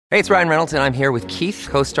Hey, it's Ryan Reynolds, and I'm here with Keith,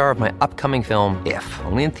 co-star of my upcoming film, If,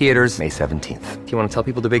 only in theaters May 17th. Do you want to tell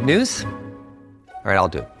people the big news? All right, I'll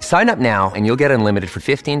do it. Sign up now and you'll get unlimited for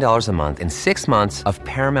 $15 a month and 6 months of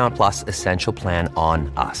Paramount Plus Essential Plan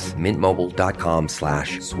on us.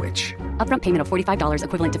 MintMobile.com/switch. Upfront payment of $45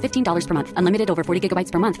 equivalent to $15 per month. Unlimited over 40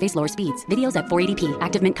 gigabytes per month. Face lower speeds. Videos at 480p.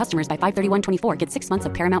 Active Mint customers by 531.24 get 6 months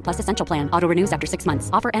of Paramount Plus Essential Plan. Auto renews after 6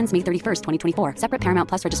 months. Offer ends May 31st, 2024. Separate Paramount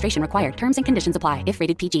Plus registration required. Terms and conditions apply if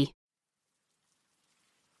rated PG.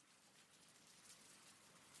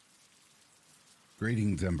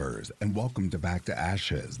 Greetings, Embers, and welcome to Back to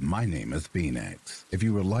Ashes. My name is Phoenix. If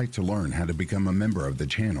you would like to learn how to become a member of the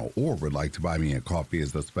channel or would like to buy me a coffee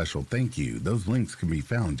as a special thank you, those links can be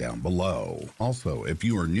found down below. Also, if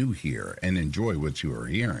you are new here and enjoy what you are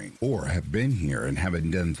hearing, or have been here and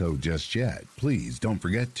haven't done so just yet, please don't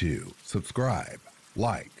forget to subscribe,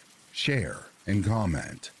 like, share, and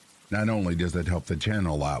comment. Not only does it help the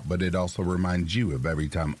channel out, but it also reminds you of every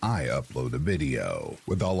time I upload a video.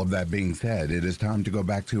 With all of that being said, it is time to go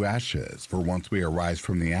back to ashes. For once we arise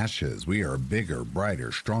from the ashes, we are a bigger,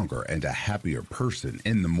 brighter, stronger, and a happier person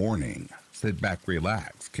in the morning. Sit back,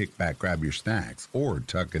 relax, kick back, grab your snacks, or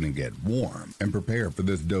tuck in and get warm, and prepare for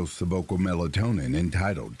this dose of vocal melatonin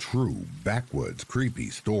entitled True Backwoods Creepy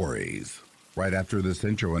Stories. Right after this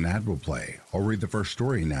intro, an ad will play. I'll read the first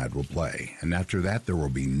story an ad will play, and after that there will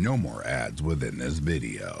be no more ads within this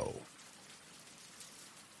video.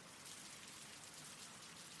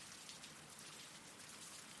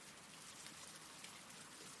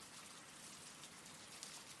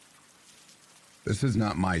 This is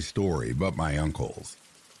not my story, but my uncle's.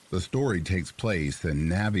 The story takes place in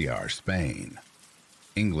Navarre, Spain.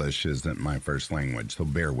 English isn't my first language, so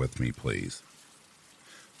bear with me, please.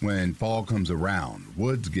 When fall comes around,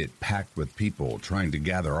 woods get packed with people trying to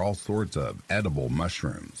gather all sorts of edible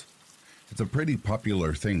mushrooms. It's a pretty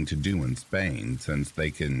popular thing to do in Spain since they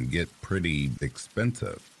can get pretty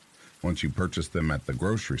expensive once you purchase them at the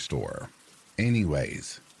grocery store.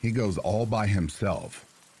 Anyways, he goes all by himself,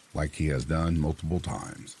 like he has done multiple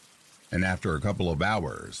times. And after a couple of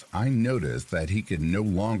hours, I notice that he can no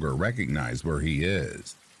longer recognize where he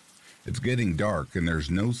is. It's getting dark and there's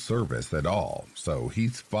no service at all, so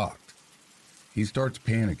he's fucked. He starts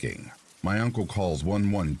panicking. My uncle calls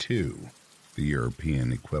 112, the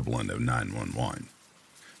European equivalent of 911,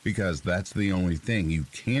 because that's the only thing you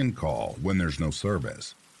can call when there's no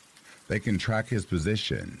service. They can track his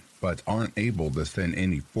position, but aren't able to send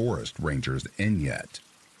any forest rangers in yet.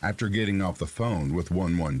 After getting off the phone with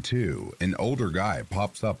 112, an older guy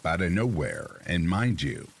pops up out of nowhere, and mind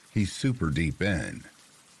you, he's super deep in.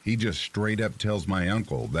 He just straight up tells my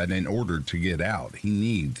uncle that in order to get out, he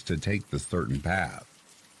needs to take the certain path.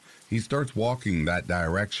 He starts walking that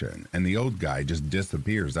direction, and the old guy just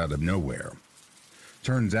disappears out of nowhere.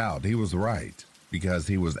 Turns out he was right, because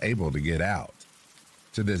he was able to get out.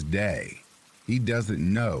 To this day, he doesn't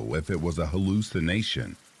know if it was a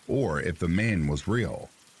hallucination or if the man was real,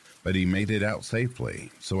 but he made it out safely,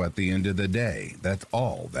 so at the end of the day, that's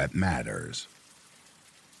all that matters.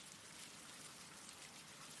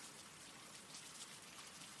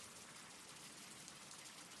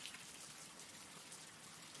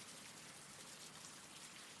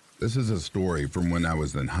 This is a story from when I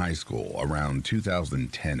was in high school, around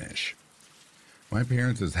 2010-ish. My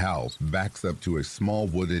parents' house backs up to a small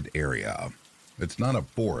wooded area. It's not a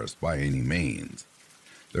forest by any means.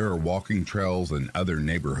 There are walking trails and other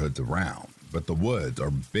neighborhoods around, but the woods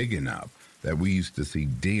are big enough that we used to see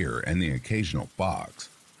deer and the occasional fox.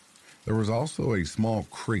 There was also a small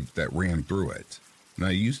creek that ran through it, and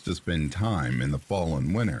I used to spend time in the fall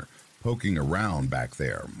and winter poking around back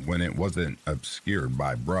there when it wasn't obscured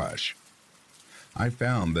by brush. I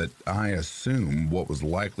found that I assumed what was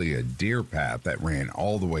likely a deer path that ran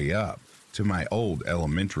all the way up to my old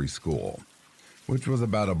elementary school, which was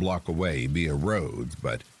about a block away via roads,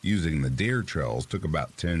 but using the deer trails took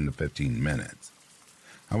about 10 to 15 minutes.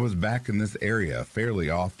 I was back in this area fairly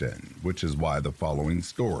often, which is why the following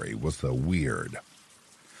story was so weird.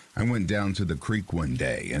 I went down to the creek one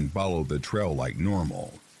day and followed the trail like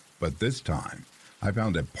normal. But this time, I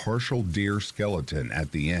found a partial deer skeleton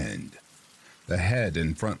at the end. The head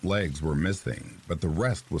and front legs were missing, but the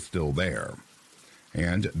rest was still there.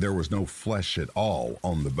 And there was no flesh at all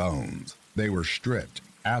on the bones. They were stripped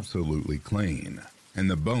absolutely clean,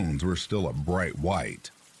 and the bones were still a bright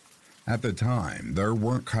white. At the time, there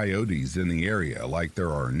weren't coyotes in the area like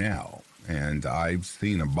there are now, and I've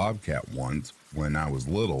seen a bobcat once when I was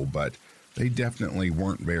little, but they definitely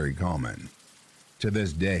weren't very common. To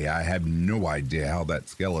this day, I have no idea how that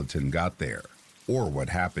skeleton got there, or what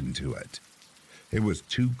happened to it. It was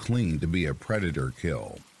too clean to be a predator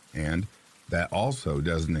kill, And that also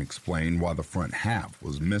doesn't explain why the front half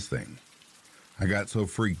was missing. I got so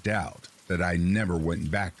freaked out that I never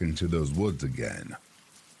went back into those woods again.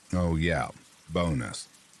 Oh yeah, bonus.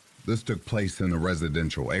 This took place in a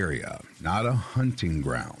residential area, not a hunting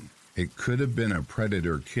ground. It could have been a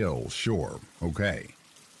predator kill, sure, okay.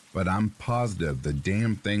 But I'm positive the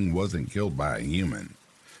damn thing wasn't killed by a human.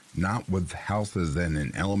 Not with houses and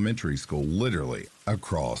an elementary school literally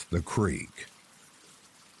across the creek.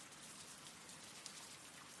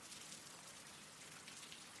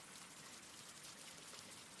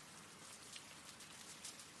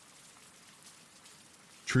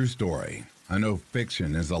 True story. I know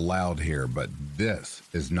fiction is allowed here, but this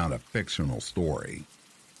is not a fictional story.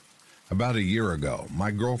 About a year ago,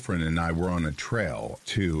 my girlfriend and I were on a trail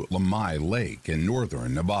to Lamai Lake in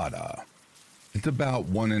northern Nevada. It's about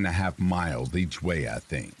 1.5 miles each way, I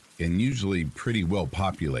think, and usually pretty well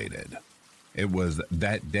populated. It was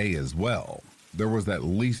that day as well. There was at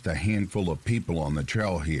least a handful of people on the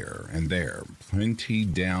trail here and there, plenty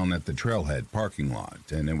down at the trailhead parking lot,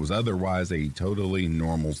 and it was otherwise a totally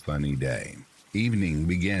normal sunny day. Evening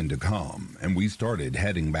began to come, and we started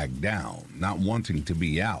heading back down, not wanting to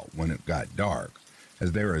be out when it got dark,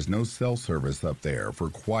 as there is no cell service up there for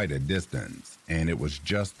quite a distance, and it was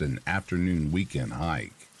just an afternoon weekend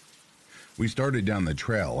hike. We started down the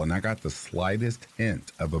trail, and I got the slightest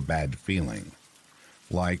hint of a bad feeling.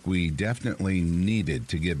 Like we definitely needed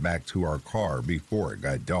to get back to our car before it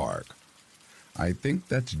got dark. I think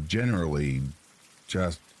that's generally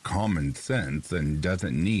just common sense and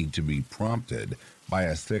doesn't need to be prompted by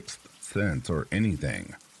a sixth sense or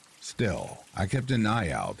anything. Still, I kept an eye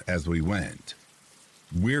out as we went.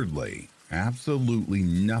 Weirdly, absolutely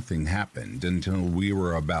nothing happened until we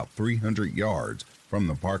were about 300 yards from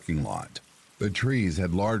the parking lot. The trees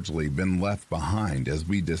had largely been left behind as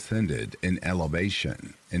we descended in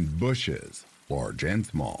elevation, and bushes, large and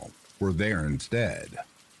small, were there instead.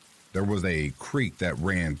 There was a creek that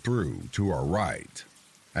ran through to our right.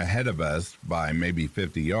 Ahead of us, by maybe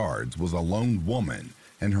 50 yards, was a lone woman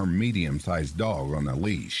and her medium-sized dog on a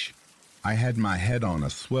leash. I had my head on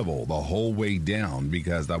a swivel the whole way down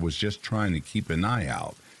because I was just trying to keep an eye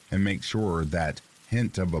out and make sure that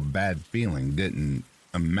hint of a bad feeling didn't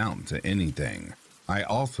amount to anything. I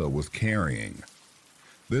also was carrying.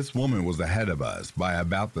 This woman was ahead of us by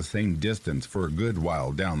about the same distance for a good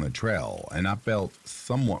while down the trail, and I felt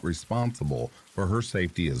somewhat responsible for her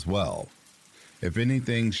safety as well. If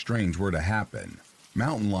anything strange were to happen,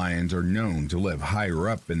 mountain lions are known to live higher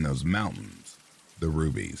up in those mountains, the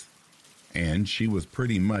Rubies, and she was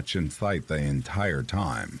pretty much in sight the entire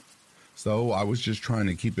time. So I was just trying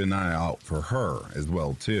to keep an eye out for her as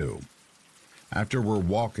well too. After we're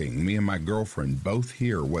walking, me and my girlfriend both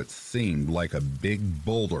hear what seemed like a big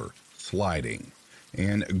boulder sliding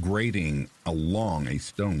and grating along a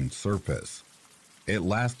stone surface. It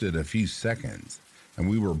lasted a few seconds, and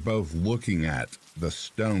we were both looking at the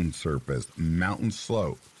stone surface mountain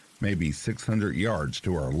slope, maybe 600 yards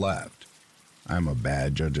to our left. I'm a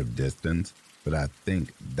bad judge of distance, but I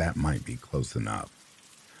think that might be close enough.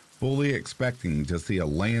 Fully expecting to see a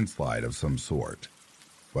landslide of some sort,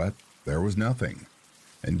 but there was nothing,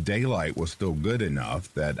 and daylight was still good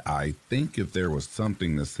enough that I think if there was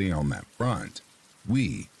something to see on that front,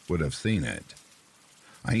 we would have seen it.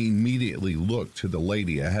 I immediately looked to the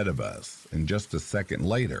lady ahead of us, and just a second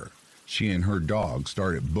later, she and her dog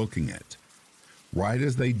started booking it. Right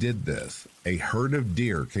as they did this, a herd of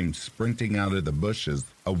deer came sprinting out of the bushes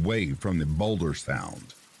away from the boulder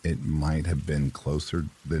sound. It might have been closer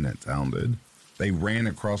than it sounded. They ran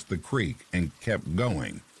across the creek and kept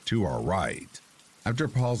going to our right. After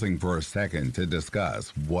pausing for a second to discuss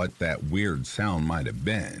what that weird sound might have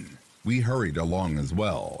been, we hurried along as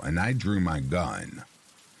well, and I drew my gun.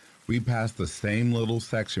 We passed the same little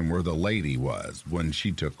section where the lady was when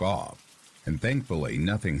she took off, and thankfully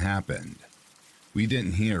nothing happened. We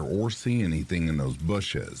didn't hear or see anything in those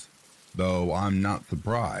bushes, though I'm not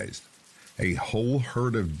surprised. A whole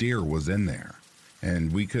herd of deer was in there,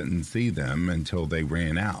 and we couldn't see them until they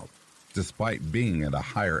ran out, despite being at a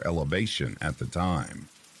higher elevation at the time.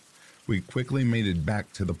 We quickly made it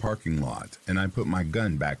back to the parking lot, and I put my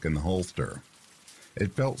gun back in the holster.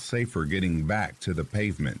 It felt safer getting back to the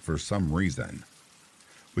pavement for some reason.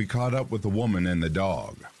 We caught up with the woman and the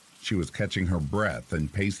dog. She was catching her breath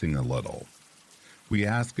and pacing a little. We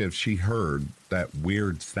asked if she heard that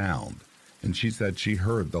weird sound, and she said she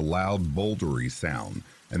heard the loud bouldery sound,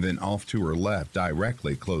 and then off to her left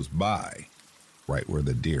directly close by, right where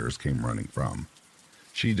the deers came running from,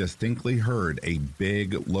 she distinctly heard a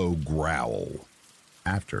big, low growl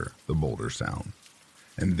after the boulder sound.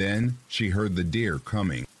 And then she heard the deer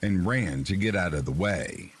coming and ran to get out of the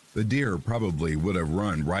way. The deer probably would have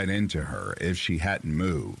run right into her if she hadn't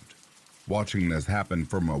moved. Watching this happen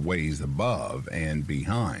from a ways above and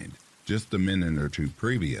behind, just a minute or two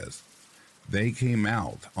previous, they came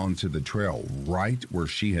out onto the trail right where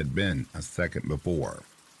she had been a second before.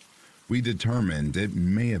 We determined it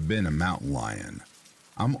may have been a mountain lion.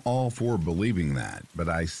 I'm all for believing that, but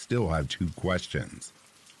I still have two questions.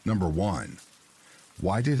 Number one,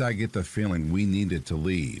 why did I get the feeling we needed to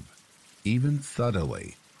leave, even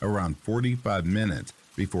subtly, around 45 minutes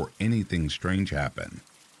before anything strange happened?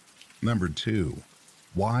 Number two,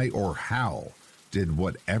 why or how did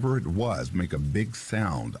whatever it was make a big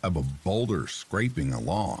sound of a boulder scraping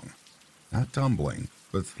along? Not tumbling,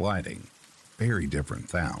 but sliding. Very different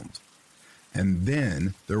sounds. And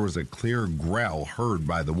then there was a clear growl heard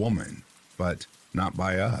by the woman, but not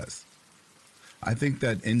by us. I think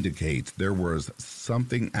that indicates there was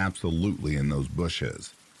something absolutely in those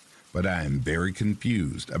bushes, but I am very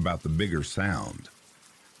confused about the bigger sound.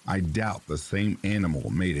 I doubt the same animal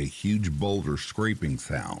made a huge boulder scraping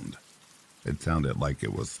sound. It sounded like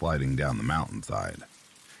it was sliding down the mountainside,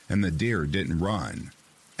 and the deer didn't run.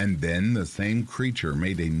 And then the same creature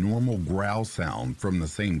made a normal growl sound from the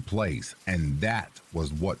same place, and that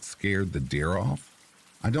was what scared the deer off?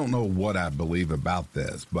 I don't know what I believe about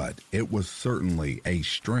this, but it was certainly a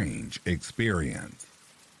strange experience.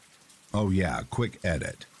 Oh yeah, quick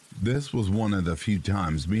edit. This was one of the few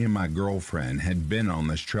times me and my girlfriend had been on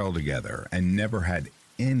this trail together and never had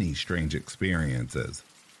any strange experiences.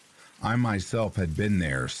 I myself had been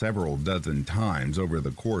there several dozen times over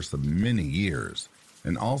the course of many years,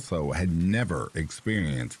 and also had never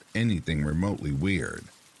experienced anything remotely weird,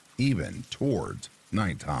 even towards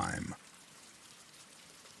nighttime.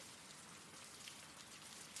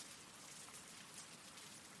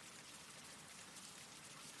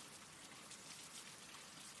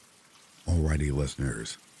 Alrighty,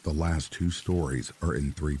 listeners, the last two stories are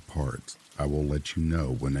in 3 parts. I will let you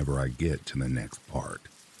know whenever I get to the next part.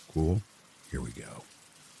 Cool? Here we go.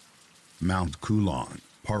 Mount Coulon,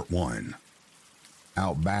 Part 1.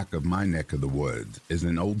 Out back of my neck of the woods is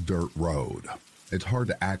an old dirt road. It's hard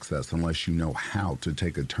to access unless you know how to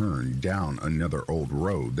take a turn down another old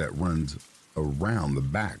road that runs around the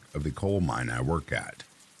back of the coal mine I work at.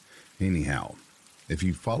 Anyhow, if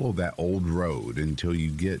you follow that old road until you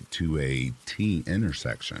get to a T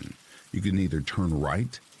intersection, you can either turn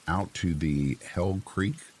right out to the Hell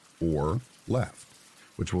Creek or left,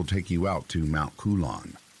 which will take you out to Mount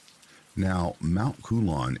Coulon. Now, Mount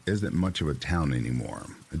Coulon isn't much of a town anymore.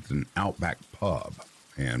 It's an outback pub,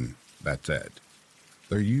 and that's it.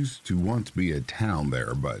 There used to once be a town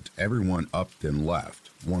there, but everyone upped and left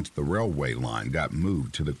once the railway line got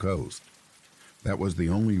moved to the coast. That was the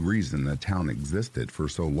only reason the town existed for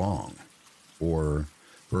so long, or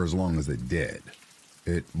for as long as it did.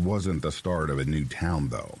 It wasn't the start of a new town,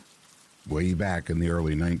 though. Way back in the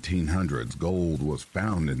early 1900s, gold was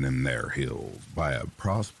found in them there hills by a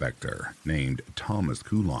prospector named Thomas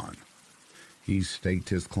Coulon. He staked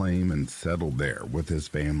his claim and settled there with his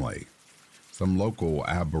family. Some local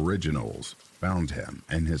aboriginals found him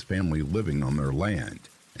and his family living on their land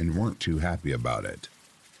and weren't too happy about it.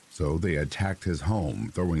 So they attacked his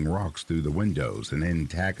home, throwing rocks through the windows and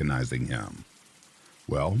antagonizing him.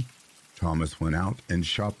 Well, Thomas went out and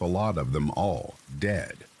shot the lot of them all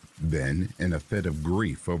dead. Then, in a fit of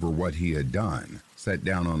grief over what he had done, sat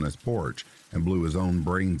down on his porch and blew his own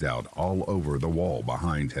brains out all over the wall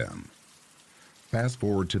behind him. Fast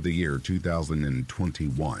forward to the year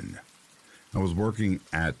 2021. I was working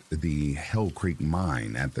at the Hell Creek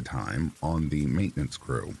mine at the time on the maintenance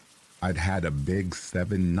crew. I'd had a big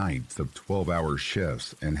 7 nights of 12-hour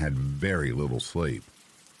shifts and had very little sleep.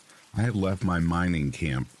 I had left my mining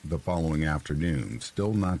camp the following afternoon,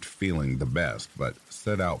 still not feeling the best, but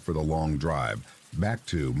set out for the long drive back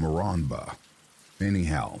to Moranbah.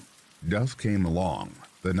 Anyhow, dusk came along,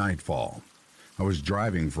 the nightfall. I was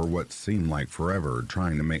driving for what seemed like forever,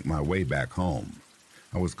 trying to make my way back home.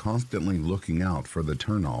 I was constantly looking out for the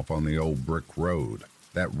turnoff on the old brick road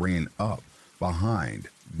that ran up behind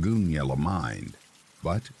Goonyella Mine,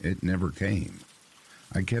 but it never came.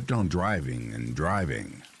 I kept on driving and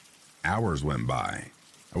driving. Hours went by.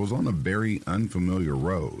 I was on a very unfamiliar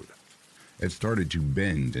road. It started to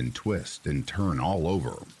bend and twist and turn all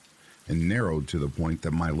over, and narrowed to the point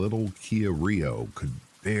that my little Kia Rio could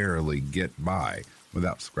barely get by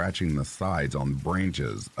without scratching the sides on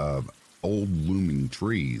branches of old looming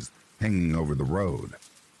trees hanging over the road.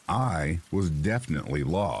 I was definitely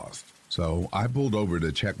lost, so I pulled over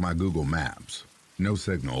to check my Google Maps. No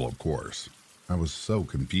signal, of course. I was so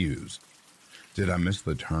confused. Did I miss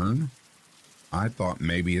the turn? I thought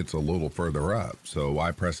maybe it's a little further up, so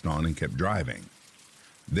I pressed on and kept driving.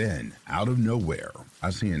 Then, out of nowhere,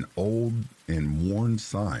 I see an old and worn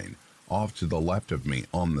sign off to the left of me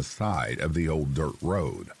on the side of the old dirt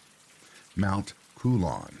road. Mount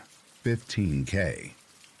Coulon, 15K.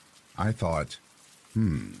 I thought,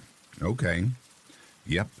 okay.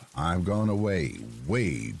 Yep, I've gone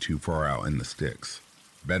way too far out in the sticks.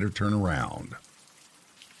 Better turn around.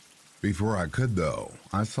 Before I could, though,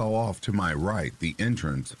 I saw off to my right the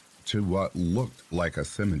entrance to what looked like a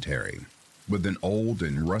cemetery, with an old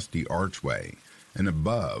and rusty archway, and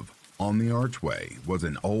above, on the archway, was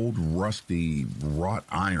an old rusty wrought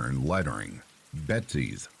iron lettering,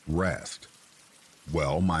 Betsy's Rest.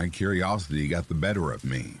 Well, my curiosity got the better of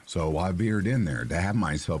me, so I veered in there to have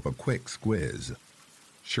myself a quick squiz.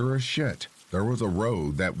 Sure as shit, there was a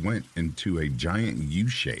road that went into a giant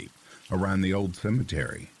U-shape around the old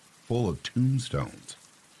cemetery, full of tombstones.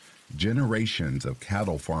 Generations of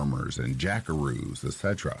cattle farmers and jackaroos,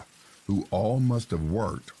 etc., who all must have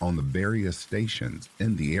worked on the various stations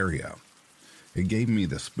in the area. It gave me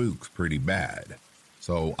the spooks pretty bad,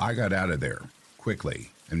 so I got out of there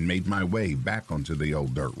quickly and made my way back onto the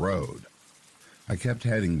old dirt road. I kept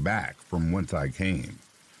heading back from whence I came,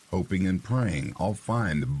 hoping and praying I'll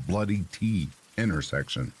find the Bloody T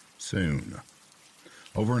intersection soon.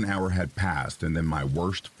 Over an hour had passed, and then my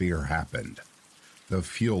worst fear happened. The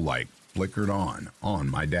fuel light flickered on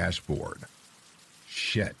my dashboard.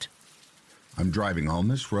 Shit. I'm driving on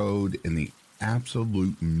this road in the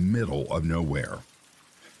absolute middle of nowhere.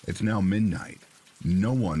 It's now midnight.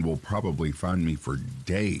 No one will probably find me for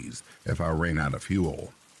days if I ran out of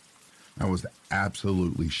fuel. I was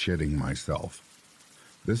absolutely shitting myself.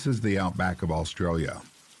 This is the outback of Australia.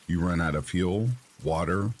 You run out of fuel,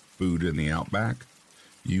 water, food in the outback,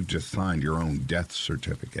 you've just signed your own death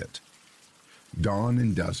certificate. Dawn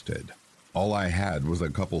and dusted. All I had was a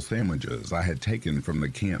couple sandwiches I had taken from the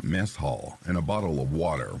camp mess hall and a bottle of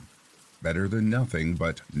water. Better than nothing,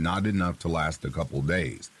 but not enough to last a couple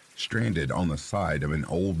days, stranded on the side of an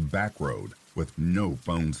old back road with no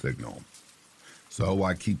phone signal. So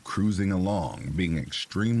I keep cruising along, being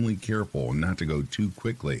extremely careful not to go too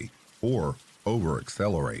quickly or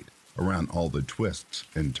over-accelerate around all the twists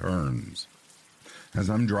and turns. As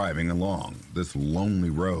I'm driving along this lonely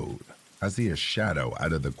road, I see a shadow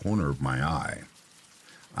out of the corner of my eye.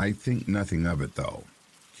 I think nothing of it, though,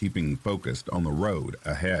 keeping focused on the road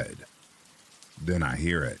ahead. Then I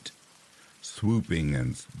hear it, swooping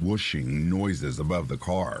and swooshing noises above the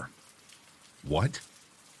car. What?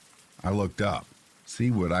 I looked up,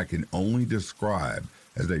 see what I can only describe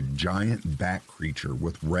as a giant bat creature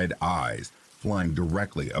with red eyes flying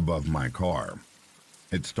directly above my car.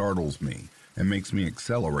 It startles me and makes me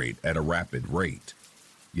accelerate at a rapid rate.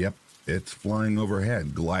 Yep, it's flying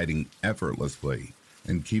overhead, gliding effortlessly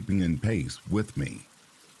and keeping in pace with me.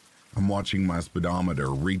 I'm watching my speedometer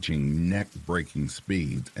reaching neck-breaking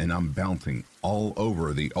speeds, and I'm bouncing all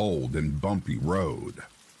over the old and bumpy road.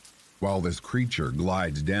 While this creature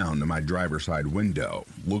glides down to my driver's side window,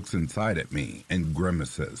 looks inside at me, and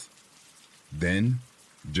grimaces. Then,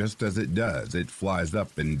 just as it does, it flies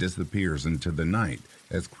up and disappears into the night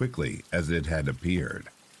as quickly as it had appeared.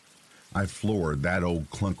 I floored that old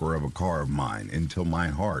clunker of a car of mine until my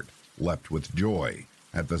heart leapt with joy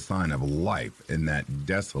at the sign of life in that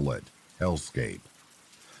desolate hellscape.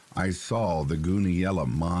 I saw the Goonyella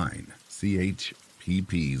mine,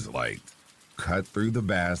 CHPP's lights, cut through the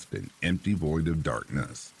vast and empty void of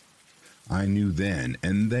darkness. I knew then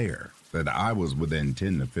and there that I was within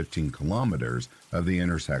 10 to 15 kilometers of the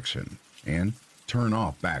intersection and turn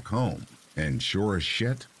off back home, and sure as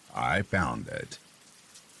shit, I found it.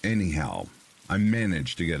 Anyhow, I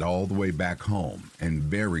managed to get all the way back home, and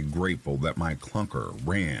very grateful that my clunker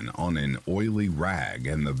ran on an oily rag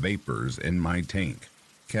and the vapors in my tank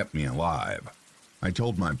kept me alive. I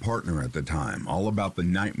told my partner at the time all about the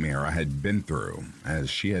nightmare I had been through, as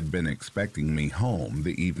she had been expecting me home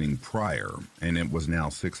the evening prior, and it was now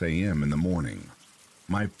 6 a.m. in the morning.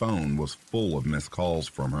 My phone was full of missed calls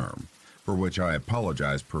from her, for which I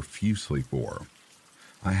apologized profusely for.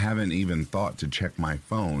 I haven't even thought to check my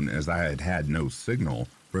phone, as I had had no signal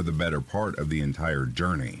for the better part of the entire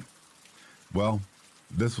journey. Well,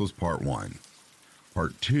 this was part one.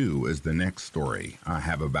 Part two is the next story I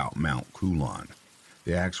have about Mount Coulon,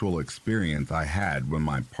 the actual experience I had when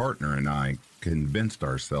my partner and I convinced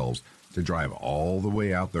ourselves to drive all the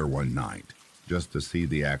way out there one night just to see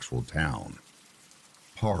the actual town.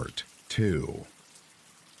 Part two.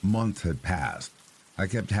 Months had passed. I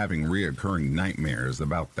kept having reoccurring nightmares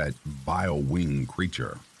about that vile winged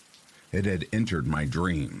creature. It had entered my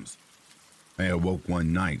dreams. I awoke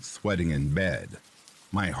one night sweating in bed.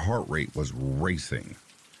 My heart rate was racing.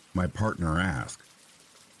 My partner asked,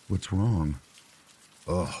 "What's wrong?"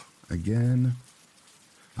 "Ugh, again?"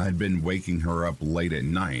 I'd been waking her up late at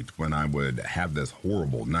night when I would have this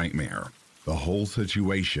horrible nightmare. The whole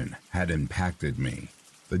situation had impacted me.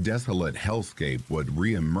 The desolate hellscape would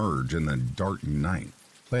reemerge in the dark night,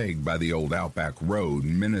 plagued by the old outback road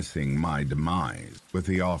menacing my demise, with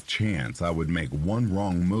the off chance I would make one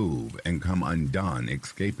wrong move and come undone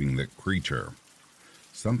escaping the creature.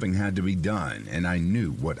 Something had to be done, and I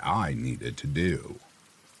knew what I needed to do.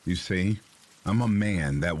 You see, I'm a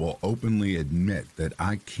man that will openly admit that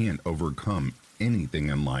I can't overcome anything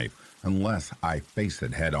in life unless I face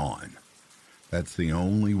it head on. That's the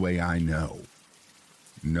only way I know.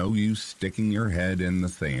 No use sticking your head in the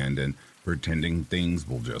sand and pretending things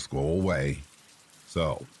will just go away.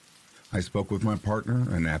 So, I spoke with my partner,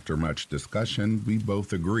 and after much discussion, we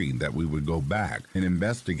both agreed that we would go back and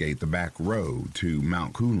investigate the back road to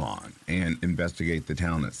Mount Coulon and investigate the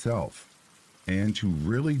town itself. And to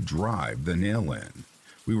really drive the nail in,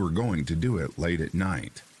 we were going to do it late at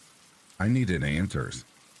night. I needed answers.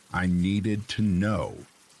 I needed to know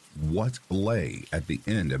what lay at the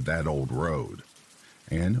end of that old road,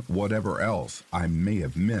 and whatever else I may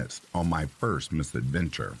have missed on my first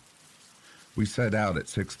misadventure. We set out at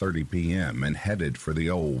 6:30 p.m. and headed for the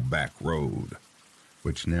old back road,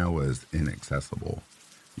 which now is inaccessible.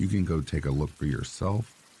 You can go take a look for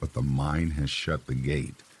yourself, but the mine has shut the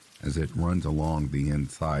gate as it runs along the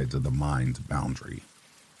insides of the mine's boundary.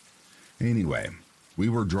 Anyway, we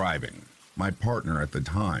were driving. My partner at the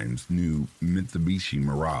time's new Mitsubishi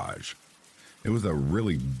Mirage. It was a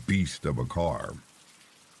really beast of a car.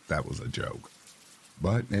 That was a joke.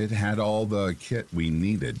 But it had all the kit we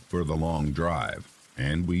needed for the long drive,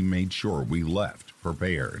 and we made sure we left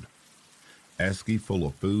prepared. Esky full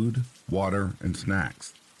of food, water, and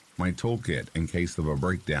snacks. My toolkit in case of a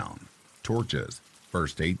breakdown. Torches,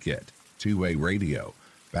 first aid kit, two-way radio,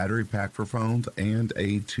 battery pack for phones, and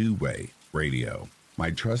a two-way radio. My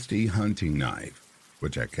trusty hunting knife,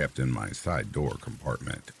 which I kept in my side door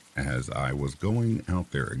compartment, as I was going out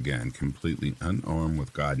there again completely unarmed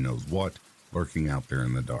with God knows what, lurking out there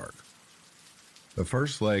in the dark. The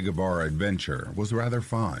first leg of our adventure was rather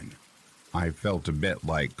fun. I felt a bit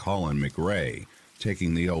like Colin McRae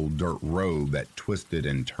taking the old dirt road that twisted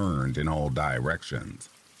and turned in all directions,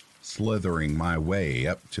 slithering my way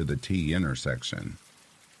up to the T intersection.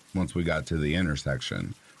 Once we got to the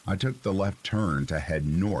intersection, I took the left turn to head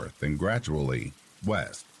north and gradually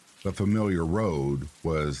west. The familiar road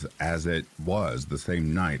was as it was the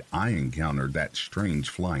same night I encountered that strange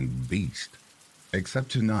flying beast.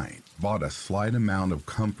 Except tonight brought a slight amount of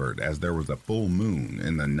comfort as there was a full moon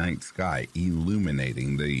in the night sky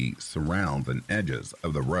illuminating the surrounds and edges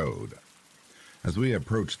of the road. As we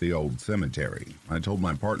approached the old cemetery, I told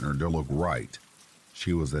my partner to look right.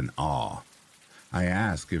 She was in awe. I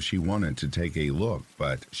asked if she wanted to take a look,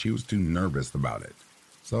 but she was too nervous about it,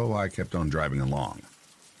 so I kept on driving along.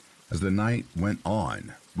 As the night went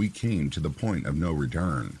on, we came to the point of no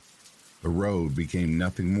return. The road became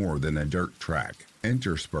nothing more than a dirt track,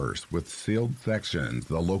 interspersed with sealed sections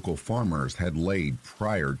the local farmers had laid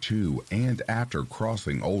prior to and after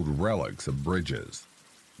crossing old relics of bridges.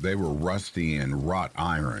 They were rusty and wrought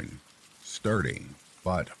iron, sturdy,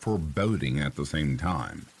 but foreboding at the same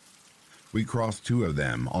time. We crossed two of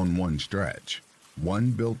them on one stretch,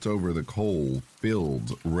 one built over the coal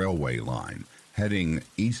fields railway line, heading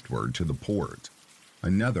eastward to the port.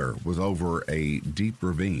 Another was over a deep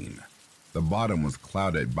ravine. The bottom was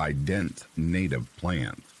clouded by dense native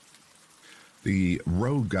plants. The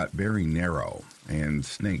road got very narrow and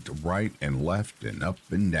snaked right and left and up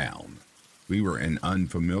and down. We were in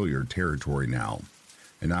unfamiliar territory now,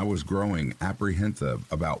 and I was growing apprehensive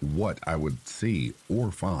about what I would see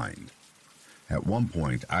or find. At one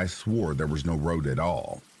point, I swore there was no road at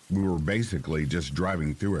all. We were basically just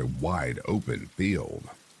driving through a wide open field,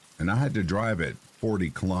 and I had to drive at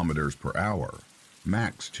 40 kilometers per hour,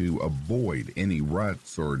 max, to avoid any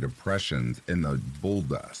ruts or depressions in the bull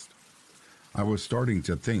dust. I was starting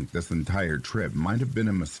to think this entire trip might have been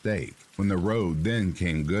a mistake when the road then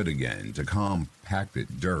came good again to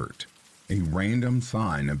compacted dirt. A random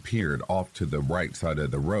sign appeared off to the right side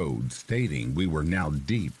of the road stating we were now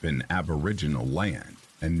deep in Aboriginal land,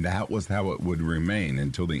 and that was how it would remain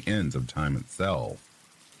until the ends of time itself.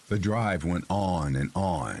 The drive went on and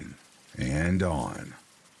on and on.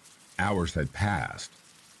 Hours had passed.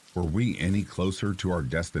 Were we any closer to our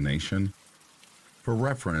destination? For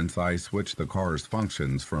reference, I switched the car's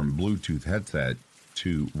functions from Bluetooth headset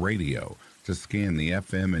to radio to scan the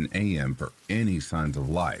FM and AM for any signs of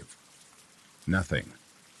life. Nothing.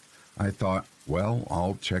 I thought, well,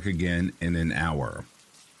 I'll check again in an hour.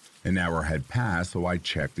 An hour had passed, so I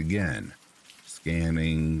checked again.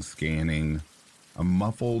 Scanning. A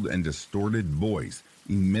muffled and distorted voice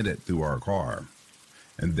emitted through our car.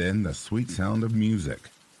 And then the sweet sound of music.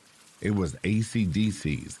 It was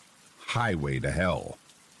AC/DC's Highway to Hell.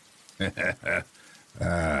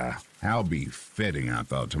 How befitting, I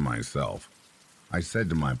thought to myself. I said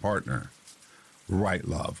to my partner, "Right,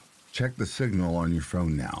 love, check the signal on your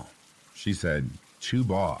phone now." She said, 2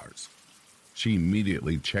 bars. She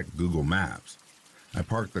immediately checked Google Maps. I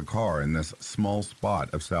parked the car in this small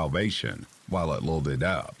spot of salvation while it loaded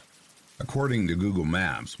up. According to Google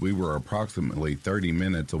Maps, we were approximately 30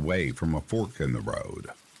 minutes away from a fork in the road.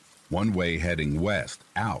 One way heading west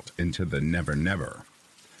out into the Never Never.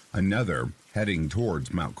 Another heading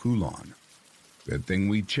towards Mount Coulon. Good thing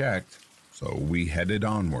we checked, so we headed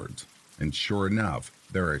onwards, and sure enough,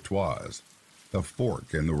 there it was, the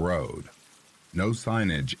fork in the road. No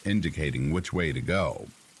signage indicating which way to go.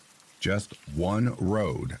 Just one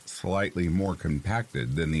road slightly more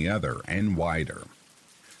compacted than the other and wider.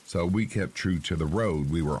 So we kept true to the road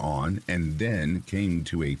we were on and then came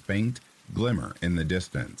to a faint glimmer in the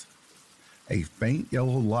distance. A faint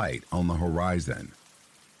yellow light on the horizon.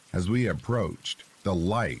 As we approached the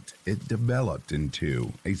light, it developed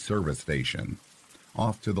into a service station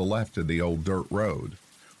off to the left of the old dirt road,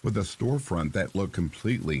 with a storefront that looked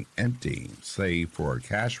completely empty, save for a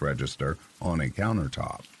cash register on a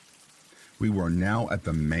countertop. We were now at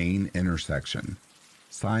the main intersection.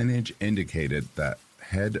 Signage indicated that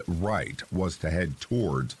head right was to head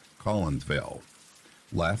towards Collinsville,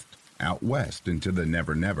 left out west into the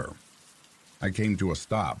Never Never. I came to a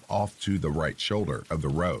stop off to the right shoulder of the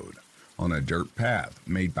road on a dirt path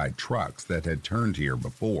made by trucks that had turned here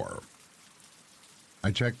before.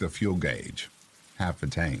 I checked the fuel gauge, half a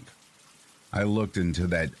tank. I looked into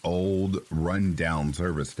that old, run-down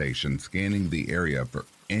service station, scanning the area for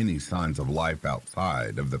any signs of life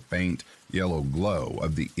outside of the faint yellow glow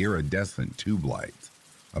of the iridescent tube lights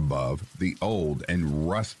above the old and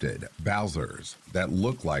rusted Bowsers that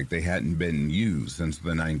looked like they hadn't been used since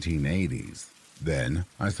the 1980s. Then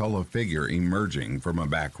I saw a figure emerging from a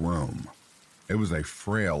back room. It was a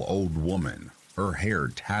frail old woman, her hair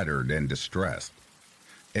tattered and distressed.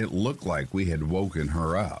 It looked like we had woken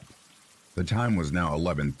her up. The time was now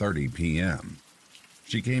 11:30 p.m.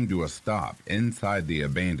 She came to a stop inside the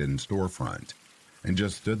abandoned storefront and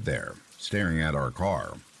just stood there, staring at our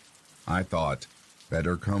car. I thought,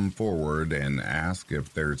 better come forward and ask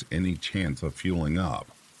if there's any chance of fueling up.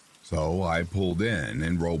 So I pulled in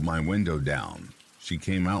and rolled my window down. She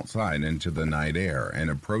came outside into the night air and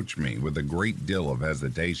approached me with a great deal of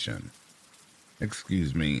hesitation.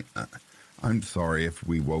 "Excuse me, I'm sorry if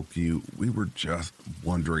we woke you. We were just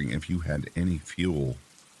wondering if you had any fuel."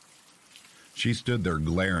 She stood there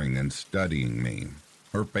glaring and studying me,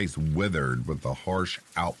 her face withered with the harsh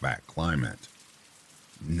outback climate.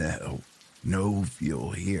 No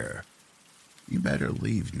fuel here. You better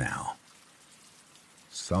leave now."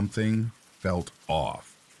 Something felt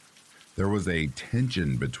off. There was a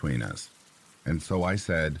tension between us, and so I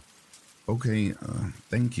said, "Okay,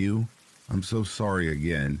 thank you. I'm so sorry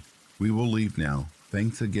again. We will leave now.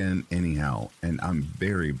 Thanks again anyhow, and I'm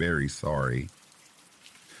very, very sorry."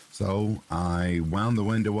 So I wound the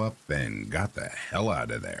window up and got the hell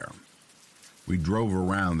out of there. We drove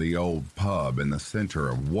around the old pub in the center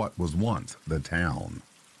of what was once the town.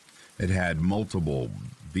 It had multiple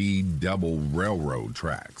V-double railroad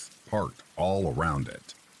tracks parked all around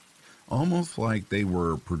it, almost like they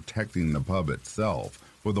were protecting the pub itself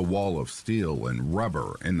with a wall of steel and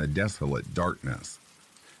rubber in the desolate darkness.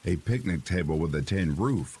 A picnic table with a tin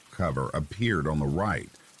roof cover appeared on the right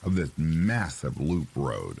of this massive loop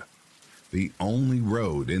road, the only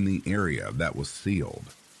road in the area that was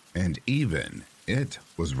sealed, and even it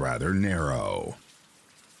was rather narrow.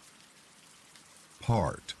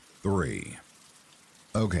 Part 3.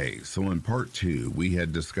 Okay, so in Part 2, we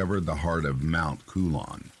had discovered the heart of Mount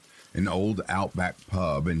Coulon, an old outback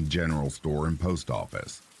pub and general store and post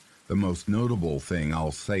office. The most notable thing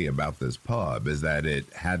I'll say about this pub is that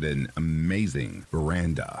it had an amazing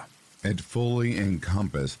veranda. It fully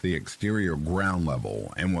encompassed the exterior ground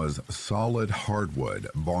level and was solid hardwood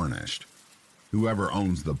varnished. Whoever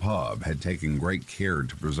owns the pub had taken great care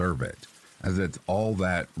to preserve it, as it's all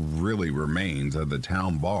that really remains of the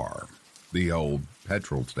town bar, the old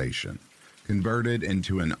petrol station, converted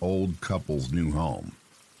into an old couple's new home.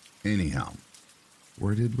 Anyhow,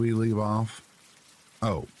 where did we leave off?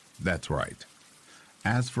 Oh, that's right.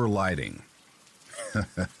 As for lighting,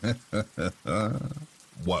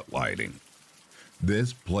 what lighting?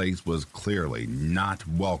 This place was clearly not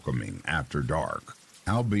welcoming after dark,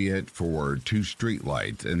 albeit for two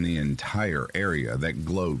streetlights in the entire area that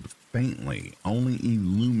glowed faintly, only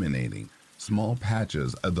illuminating small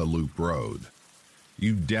patches of the loop road.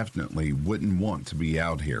 You definitely wouldn't want to be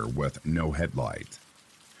out here with no headlights.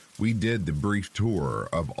 We did the brief tour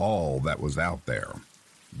of all that was out there,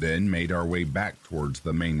 then made our way back towards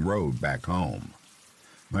the main road back home.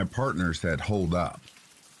 My partner said hold up,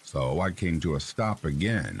 so I came to a stop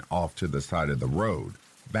again off to the side of the road,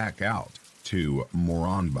 back out to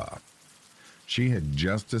Moranba. She had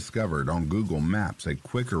just discovered on Google Maps a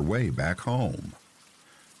quicker way back home.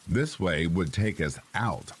 This way would take us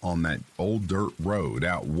out on that old dirt road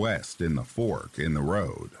out west in the fork in the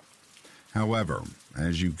road. However,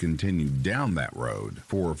 as you continue down that road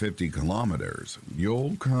for 50 kilometers,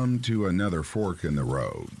 you'll come to another fork in the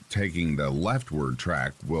road. Taking the leftward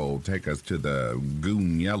track will take us to the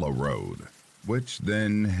Goon Yellow Road, which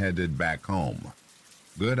then headed back home.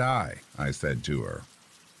 Good eye, I said to her.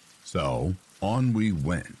 So, on we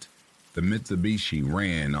went. The Mitsubishi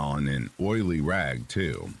ran on an oily rag,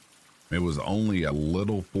 too. It was only a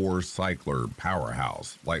little four-cycler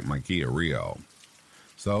powerhouse like my Kia Rio.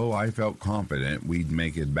 So I felt confident we'd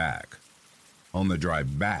make it back. On the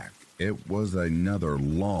drive back, it was another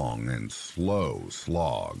long and slow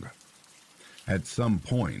slog. At some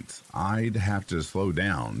points, I'd have to slow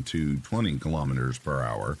down to 20 kilometers per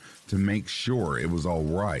hour to make sure it was all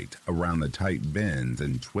right around the tight bends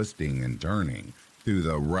and twisting and turning through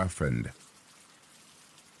the roughened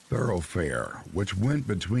thoroughfare, which went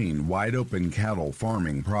between wide-open cattle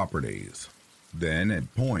farming properties. Then,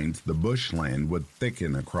 at points, the bushland would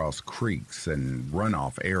thicken across creeks and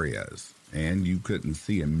runoff areas, and you couldn't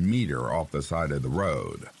see a meter off the side of the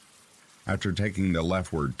road. After taking the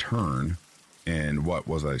leftward turn, and what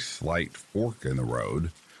was a slight fork in the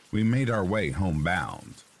road, we made our way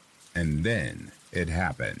homebound. And then it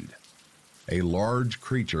happened. A large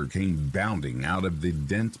creature came bounding out of the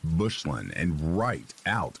dense bushland and right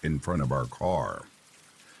out in front of our car.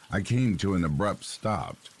 I came to an abrupt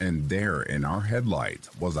stop, and there in our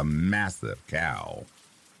headlights was a massive cow.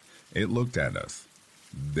 It looked at us,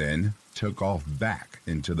 then took off back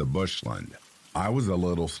into the bushland. I was a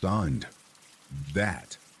little stunned.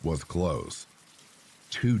 That was close.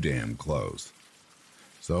 Too damn close.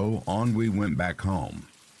 So on we went back home.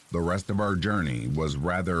 The rest of our journey was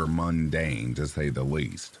rather mundane, to say the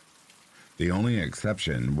least. The only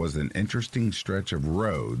exception was an interesting stretch of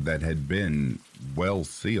road that had been well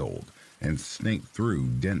sealed and snaked through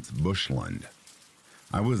dense bushland.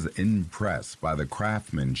 I was impressed by the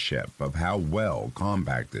craftsmanship of how well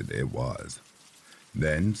compacted it was.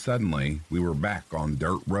 Then suddenly we were back on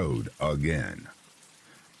dirt road again.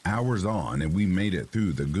 Hours on and we made it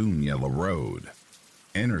through the Goon Yellow Road.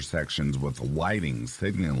 Intersections with lighting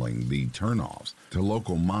signaling the turnoffs to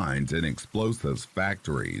local mines and explosives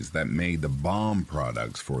factories that made the bomb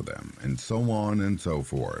products for them, and so on and so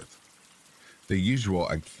forth. The usual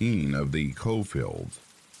akeen of the coal fields.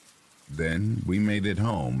 Then we made it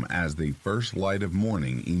home as the first light of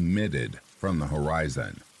morning emitted from the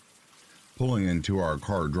horizon. Pulling into our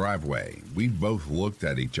car driveway, we both looked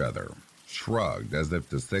at each other, shrugged as if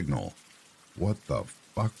to signal. What the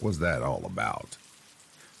fuck was that all about?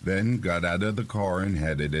 Then got out of the car and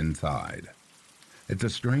headed inside. It's a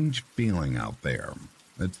strange feeling out there.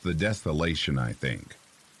 It's the desolation, I think.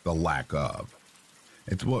 The lack of.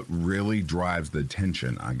 It's what really drives the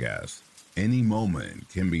tension, I guess. Any moment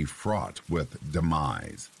can be fraught with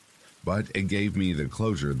demise. But it gave me the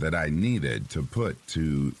closure that I needed to put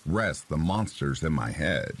to rest the monsters in my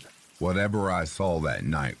head. Whatever I saw that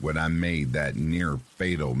night when I made that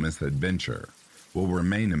near-fatal misadventure will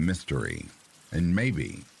remain a mystery. And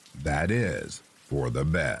maybe that is for the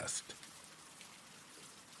best.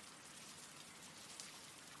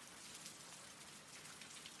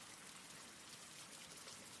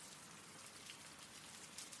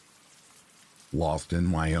 Lost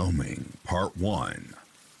in Wyoming, Part 1.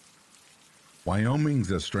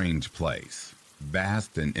 Wyoming's a strange place,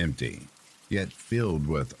 vast and empty, yet filled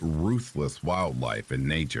with ruthless wildlife and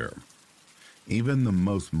nature. Even the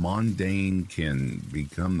most mundane can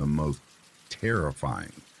become the most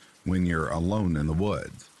terrifying when you're alone in the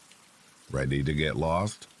woods. Ready to get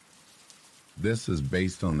lost? This is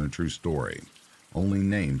based on a true story. Only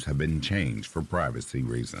names have been changed for privacy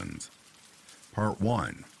reasons. Part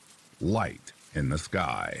 1. Light in the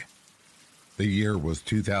Sky. The year was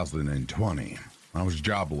 2020. I was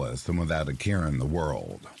jobless and without a care in the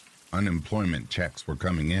world. Unemployment checks were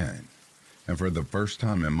coming in. And for the first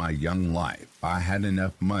time in my young life, I had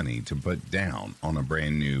enough money to put down on a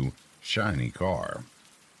brand new, shiny car.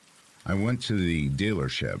 I went to the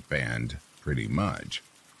dealership and, pretty much,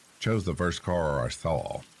 chose the first car I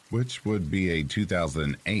saw, which would be a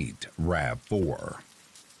 2008 RAV4.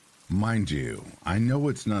 Mind you, I know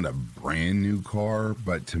it's not a brand new car,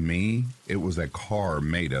 but to me, it was a car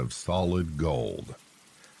made of solid gold.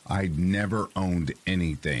 I'd never owned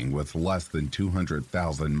anything with less than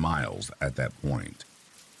 200,000 miles at that point.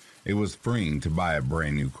 It was freeing to buy a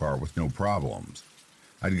brand new car with no problems.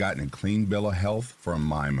 I'd gotten a clean bill of health from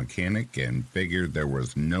my mechanic and figured there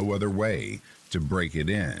was no other way to break it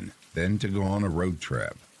in than to go on a road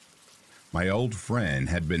trip. My old friend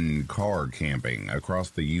had been car camping across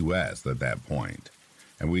the U.S. at that point,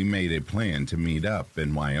 and we made a plan to meet up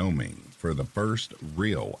in Wyoming for the first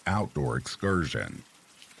real outdoor excursion.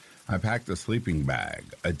 I packed a sleeping bag,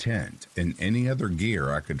 a tent, and any other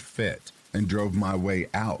gear I could fit and drove my way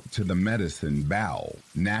out to the Medicine Bow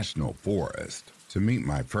National Forest to meet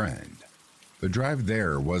my friend. The drive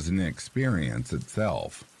there was an experience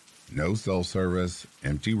itself. No cell service,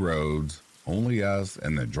 empty roads, only us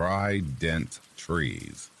and the dry, dense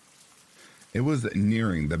trees. It was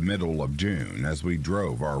nearing the middle of June as we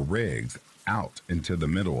drove our rigs out into the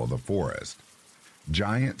middle of the forest.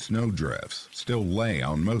 Giant snowdrifts still lay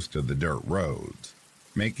on most of the dirt roads,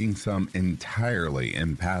 making some entirely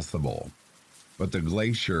impassable. But the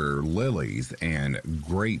glacier lilies and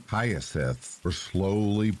great hyacinths were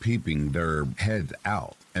slowly peeping their heads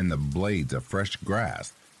out, and the blades of fresh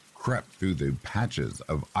grass crept through the patches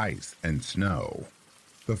of ice and snow.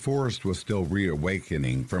 The forest was still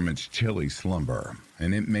reawakening from its chilly slumber,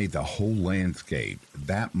 and it made the whole landscape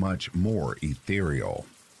that much more ethereal.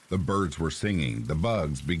 The birds were singing, the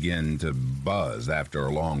bugs began to buzz after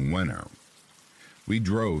a long winter. We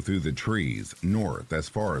drove through the trees north as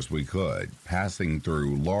far as we could, passing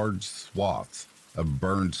through large swaths of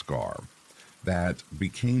burn scar that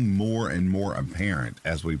became more and more apparent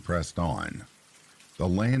as we pressed on. The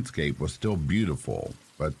landscape was still beautiful,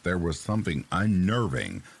 but there was something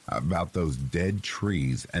unnerving about those dead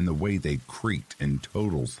trees and the way they creaked in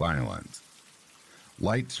total silence.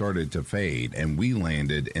 Light started to fade, and we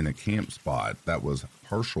landed in a camp spot that was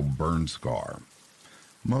partial burn scar,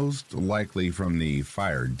 most likely from the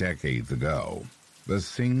fire decades ago. The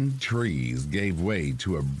singed trees gave way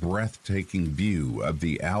to a breathtaking view of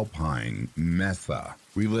the alpine mesa.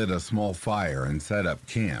 We lit a small fire and set up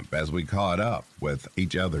camp as we caught up with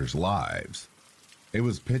each other's lives. It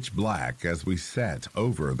was pitch black as we sat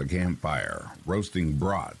over the campfire, roasting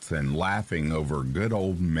brats and laughing over good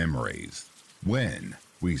old memories, when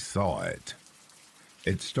we saw it.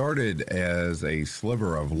 It started as a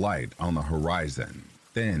sliver of light on the horizon,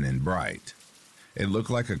 thin and bright. It looked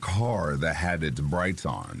like a car that had its brights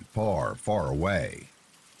on, far, far away.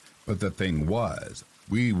 But the thing was,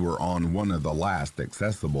 we were on one of the last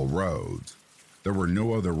accessible roads. There were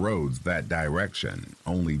no other roads that direction,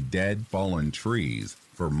 only dead, fallen trees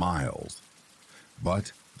for miles.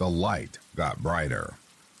 But the light got brighter.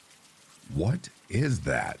 "What is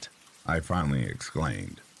that?" I finally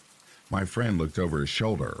exclaimed. My friend looked over his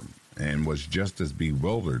shoulder and was just as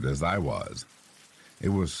bewildered as I was. It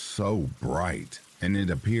was so bright, and it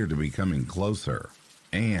appeared to be coming closer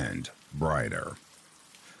and brighter.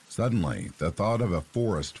 Suddenly, the thought of a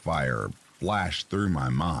forest fire flashed through my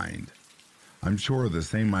mind. I'm sure the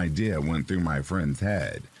same idea went through my friend's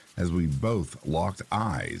head as we both locked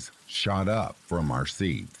eyes, shot up from our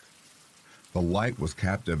seats. The light was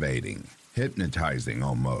captivating, hypnotizing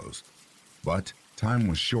almost, but time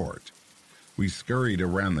was short. We scurried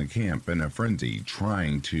around the camp in a frenzy,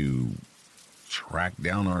 trying to track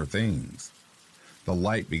down our things. The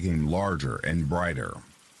light became larger and brighter.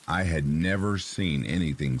 I had never seen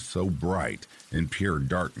anything so bright in pure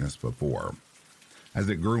darkness before. As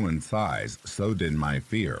it grew in size, so did my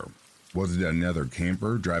fear. Was it another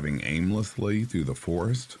camper driving aimlessly through the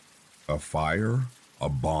forest? A fire? A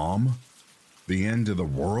bomb? The end of the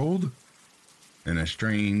world? In a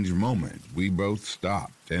strange moment, we both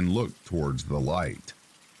stopped and looked towards the light.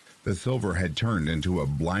 The silver had turned into a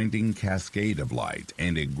blinding cascade of light,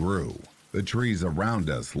 and it grew. The trees around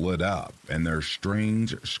us lit up, and their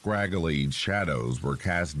strange, scraggly shadows were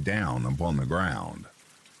cast down upon the ground.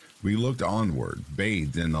 We looked onward,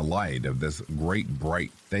 bathed in the light of this great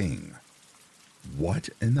bright thing. What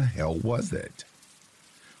in the hell was it?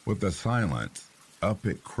 With the silence, up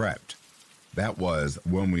it crept. That was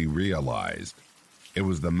when we realized it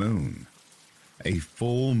was the moon. A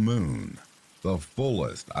full moon. The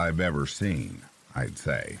fullest I've ever seen, I'd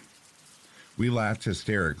say. We laughed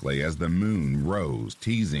hysterically as the moon rose,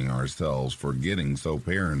 teasing ourselves for getting so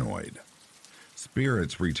paranoid.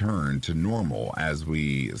 Spirits returned to normal as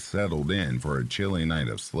we settled in for a chilly night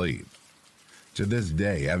of sleep. To this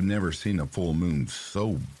day, I've never seen a full moon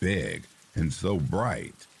so big and so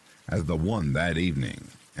bright as the one that evening,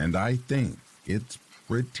 and I think it's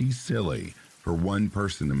pretty silly for one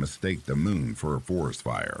person to mistake the moon for a forest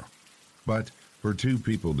fire. But for two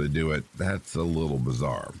people to do it, that's a little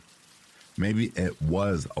bizarre. Maybe it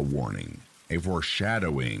was a warning, a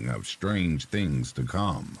foreshadowing of strange things to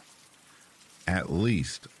come. At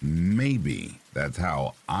least, maybe that's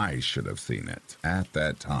how I should have seen it at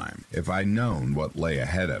that time, if I'd known what lay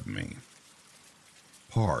ahead of me.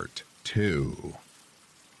 Part 2.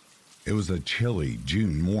 It was a chilly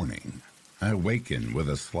June morning. I awakened with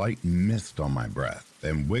a slight mist on my breath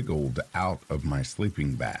and wiggled out of my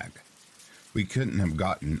sleeping bag. We couldn't have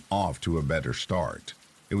gotten off to a better start.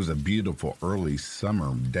 It was a beautiful early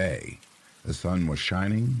summer day. The sun was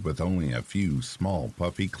shining with only a few small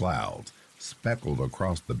puffy clouds speckled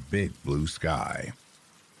across the big blue sky.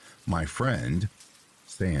 My friend,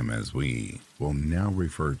 Sam as we will now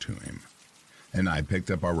refer to him, and I picked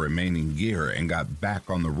up our remaining gear and got back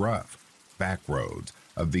on the rough back roads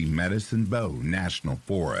of the Medicine Bow National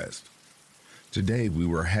Forest. Today we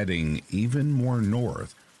were heading even more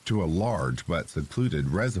north to a large but secluded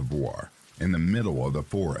reservoir in the middle of the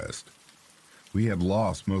forest. We had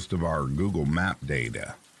lost most of our Google Map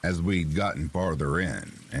data as we'd gotten farther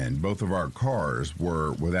in, and both of our cars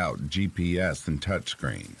were without GPS and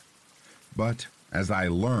touchscreen. But as I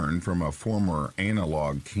learned from a former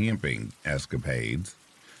analog camping escapades,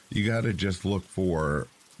 you gotta just look for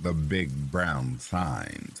the big brown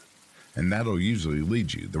signs, and that'll usually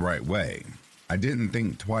lead you the right way. I didn't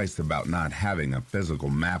think twice about not having a physical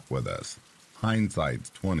map with us. Hindsight's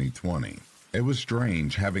 2020. It was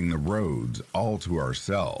strange having the roads all to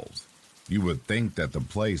ourselves. You would think that the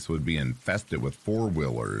place would be infested with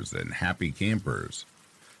four-wheelers and happy campers,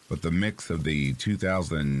 but the mix of the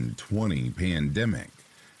 2020 pandemic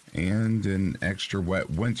and an extra wet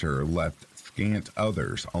winter left scant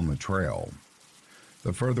others on the trail.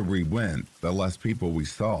 The further we went, the less people we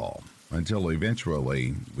saw, until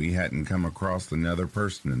eventually we hadn't come across another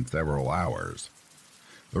person in several hours.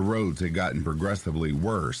 The roads had gotten progressively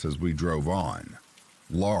worse as we drove on.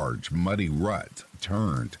 Large, muddy ruts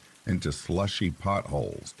turned into slushy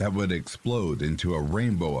potholes that would explode into a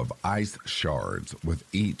rainbow of ice shards with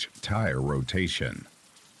each tire rotation.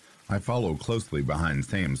 I followed closely behind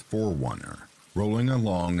Sam's 4Runner, rolling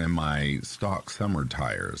along in my stock summer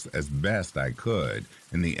tires as best I could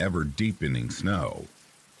in the ever-deepening snow.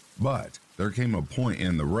 But there came a point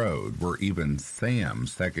in the road where even Sam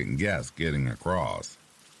second-guessed getting across.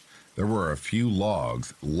 There were a few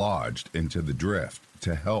logs lodged into the drift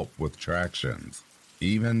to help with tractions.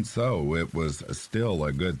 Even so, it was still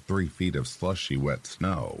a good 3 feet of slushy wet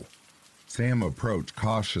snow. Sam approached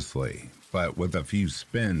cautiously, but with a few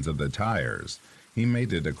spins of the tires, he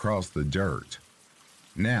made it across the dirt.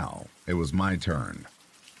 Now it was my turn.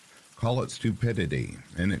 Call it stupidity,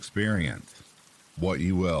 inexperience, what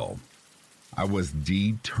you will. I was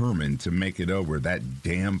determined to make it over that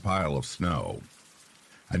damn pile of snow.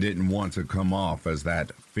 I didn't want to come off as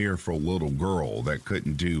that fearful little girl that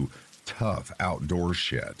couldn't do tough outdoor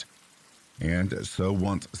shit. And so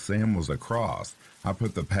once Sam was across, I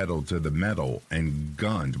put the pedal to the metal and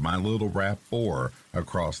gunned my little RAV4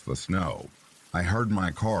 across the snow. I heard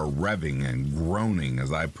my car revving and groaning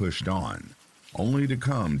as I pushed on, only to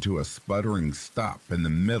come to a sputtering stop in the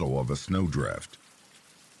middle of a snowdrift.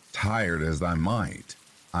 Tired as I might,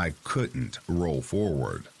 I couldn't roll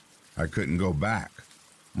forward. I couldn't go back.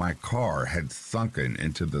 My car had sunken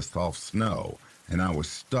into the soft snow, and I was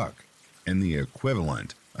stuck in the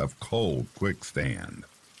equivalent of cold quicksand.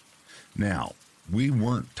 Now, we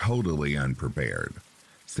weren't totally unprepared.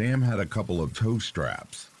 Sam had a couple of tow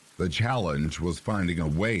straps. The challenge was finding a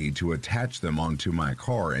way to attach them onto my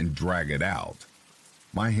car and drag it out.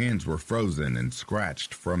 My hands were frozen and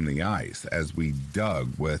scratched from the ice as we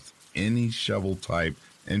dug with any shovel-type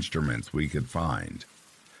instruments we could find.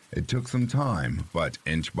 It took some time, but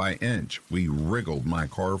inch by inch, we wriggled my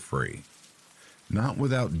car free. Not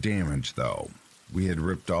without damage, though. We had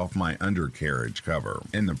ripped off my undercarriage cover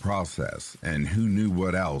in the process, and who knew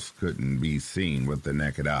what else couldn't be seen with the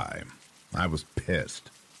naked eye. I was pissed,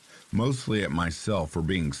 mostly at myself for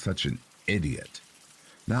being such an idiot.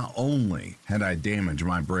 Not only had I damaged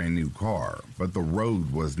my brand new car, but the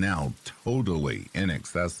road was now totally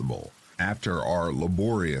inaccessible after our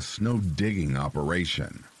laborious snow digging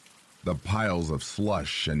operation. The piles of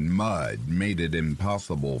slush and mud made it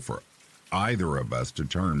impossible for either of us to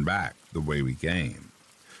turn back the way we came.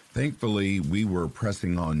 Thankfully, we were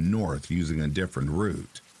pressing on north using a different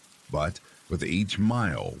route, but with each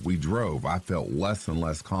mile we drove, I felt less and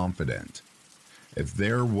less confident. If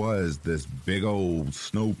there was this big old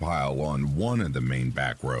snow pile on one of the main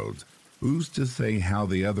back roads, who's to say how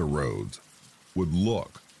the other roads would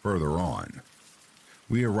look further on?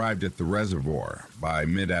 We arrived at the reservoir by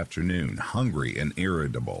mid-afternoon, hungry and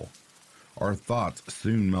irritable. Our thoughts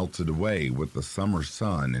soon melted away with the summer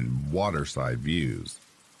sun and waterside views.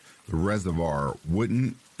 The reservoir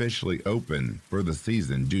wouldn't officially open for the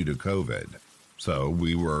season due to COVID, so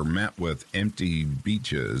we were met with empty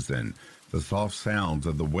beaches and the soft sounds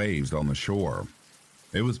of the waves on the shore.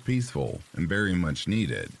 It was peaceful and very much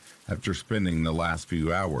needed after spending the last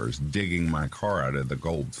few hours digging my car out of the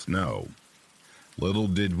cold snow. Little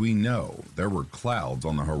did we know there were clouds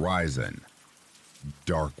on the horizon.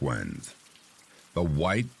 Dark winds. The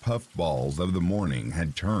white puffballs of the morning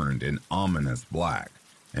had turned an ominous black,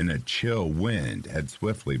 and a chill wind had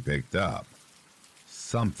swiftly picked up.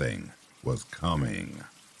 Something was coming.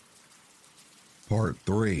 Part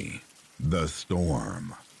 3. The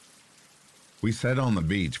Storm. We sat on the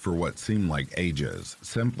beach for what seemed like ages,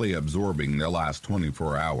 simply absorbing the last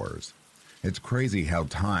 24 hours. It's crazy how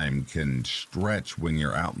time can stretch when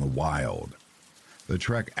you're out in the wild. The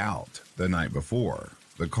trek out the night before,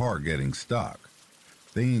 the car getting stuck,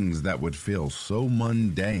 things that would feel so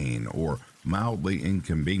mundane or mildly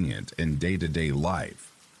inconvenient in day-to-day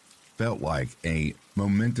life felt like a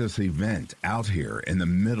momentous event out here in the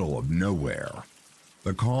middle of nowhere.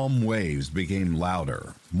 The calm waves became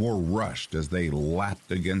louder, more rushed as they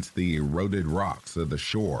lapped against the eroded rocks of the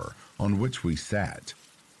shore on which we sat.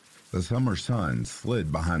 The summer sun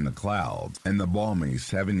slid behind the clouds, and the balmy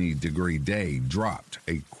 70-degree day dropped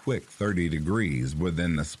a quick 30 degrees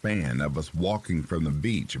within the span of us walking from the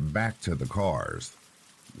beach back to the cars.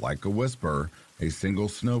 Like a whisper, a single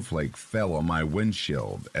snowflake fell on my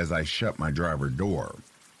windshield as I shut my driver door,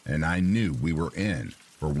 and I knew we were in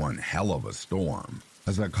for one hell of a storm.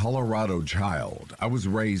 As a Colorado child, I was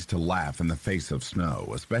raised to laugh in the face of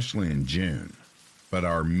snow, especially in June. But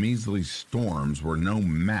our measly storms were no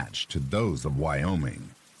match to those of Wyoming.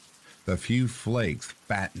 The few flakes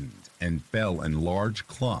fattened and fell in large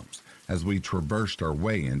clumps as we traversed our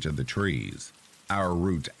way into the trees. Our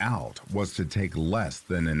route out was to take less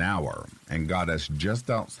than an hour and got us just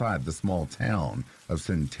outside the small town of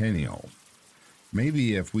Centennial.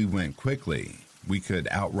 Maybe if we went quickly, we could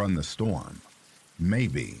outrun the storm.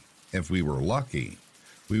 Maybe, if we were lucky,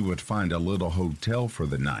 we would find a little hotel for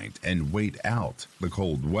the night and wait out the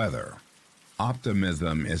cold weather.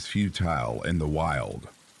 Optimism is futile in the wild.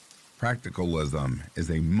 Practicalism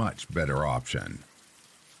is a much better option.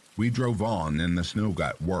 We drove on and the snow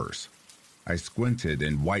got worse. I squinted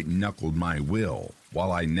and white-knuckled my wheel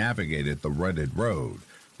while I navigated the rutted road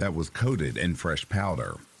that was coated in fresh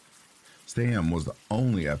powder. Sam was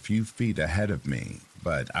only a few feet ahead of me,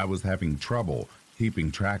 but I was having trouble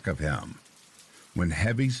keeping track of him. When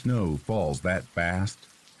heavy snow falls that fast,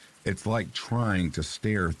 it's like trying to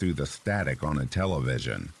stare through the static on a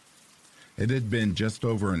television. It had been just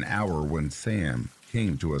over an hour when Sam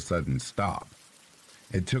came to a sudden stop.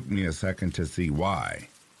 It took me a second to see why,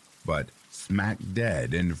 but smack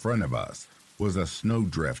dead in front of us was a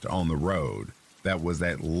snowdrift on the road that was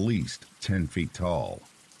at least 10 feet tall.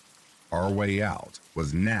 Our way out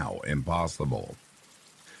was now impossible.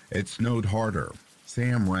 It snowed harder.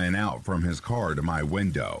 Sam ran out from his car to my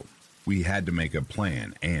window. We had to make a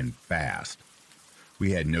plan, and fast.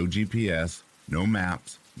 We had no GPS, no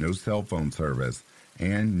maps, no cell phone service,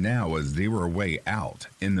 and now a zero way out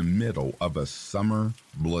in the middle of a summer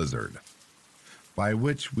blizzard, by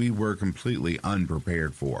which we were completely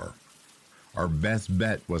unprepared for. Our best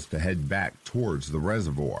bet was to head back towards the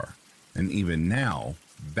reservoir, and even now,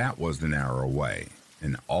 that was an hour away,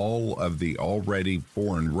 and all of the already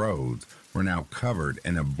foreign roads were now covered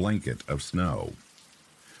in a blanket of snow.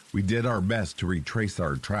 We did our best to retrace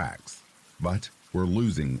our tracks, but were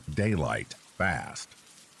losing daylight fast.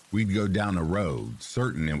 We'd go down a road,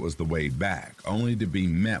 certain it was the way back, only to be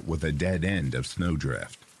met with a dead end of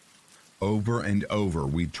snowdrift. Over and over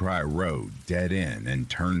we'd try road, dead end, and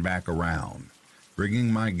turn back around,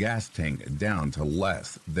 bringing my gas tank down to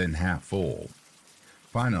less than half full.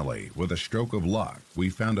 Finally, with a stroke of luck, we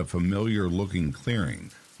found a familiar-looking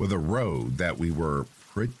clearing with a road that we were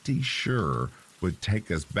pretty sure would take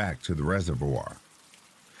us back to the reservoir.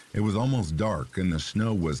 It was almost dark and the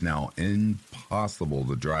snow was now impossible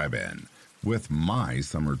to drive in with my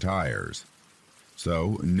summer tires.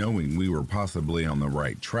 So, knowing we were possibly on the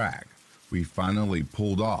right track, we finally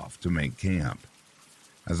pulled off to make camp.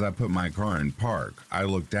 As I put my car in park, I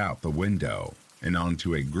looked out the window and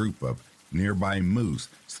onto a group of nearby moose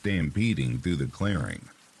stampeding through the clearing.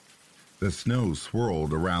 The snow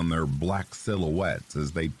swirled around their black silhouettes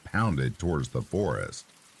as they pounded towards the forest.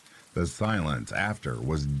 The silence after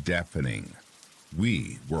was deafening.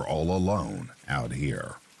 We were all alone out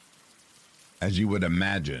here. As you would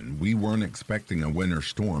imagine, we weren't expecting a winter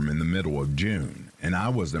storm in the middle of June, and I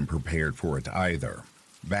wasn't prepared for it either.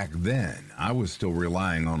 Back then, I was still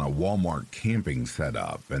relying on a Walmart camping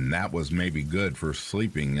setup, and that was maybe good for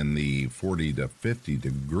sleeping in the 40 to 50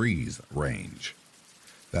 degrees range.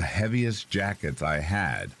 The heaviest jackets I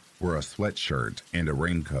had were a sweatshirt and a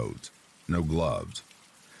raincoat, no gloves.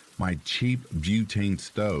 My cheap butane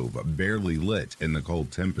stove barely lit in the cold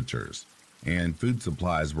temperatures, and food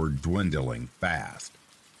supplies were dwindling fast.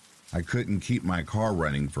 I couldn't keep my car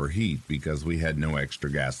running for heat because we had no extra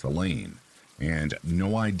gasoline, and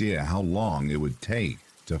no idea how long it would take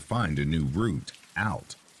to find a new route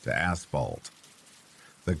out to asphalt.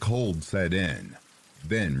 The cold set in,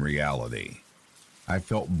 then reality. I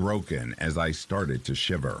felt broken as I started to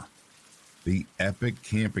shiver. The epic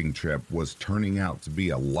camping trip was turning out to be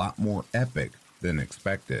a lot more epic than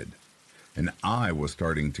expected, and I was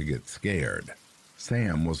starting to get scared.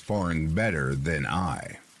 Sam was faring better than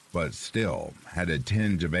I, but still had a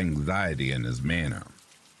tinge of anxiety in his manner.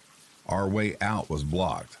 Our way out was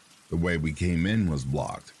blocked. The way we came in was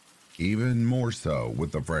blocked, even more so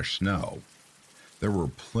with the fresh snow. There were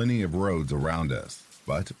plenty of roads around us,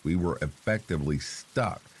 but we were effectively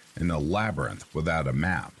stuck in a labyrinth without a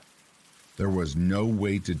map. There was no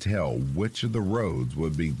way to tell which of the roads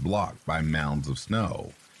would be blocked by mounds of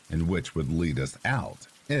snow and which would lead us out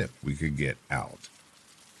if we could get out.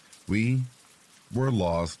 We were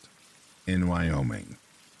lost in Wyoming.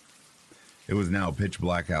 It was now pitch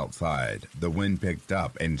black outside. The wind picked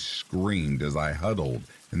up and screamed as I huddled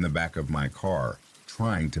in the back of my car,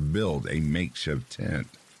 trying to build a makeshift tent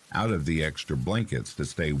out of the extra blankets to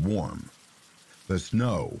stay warm. The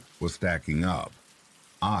snow was stacking up.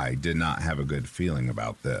 I did not have a good feeling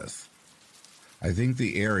about this. I think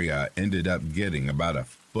the area ended up getting about a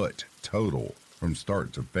foot total from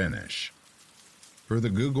start to finish. For the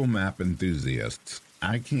Google Map enthusiasts,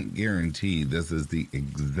 I can't guarantee this is the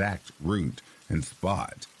exact route and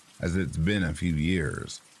spot, as it's been a few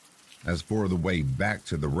years. As for the way back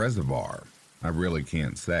to the reservoir, I really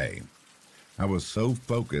can't say. I was so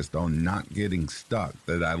focused on not getting stuck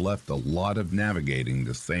that I left a lot of navigating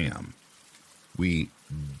to Sam. We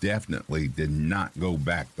definitely did not go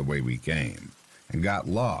back the way we came, and got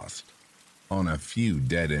lost on a few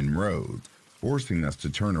dead-end roads, forcing us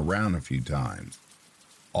to turn around a few times.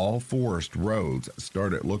 All forest roads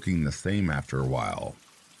started looking the same after a while.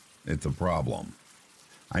 It's a problem.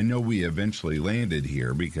 I know we eventually landed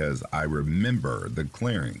here because I remember the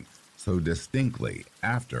clearing so distinctly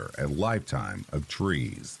after a lifetime of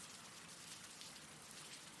trees.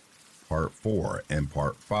 Part 4 and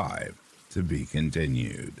Part 5 to be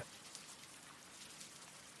continued.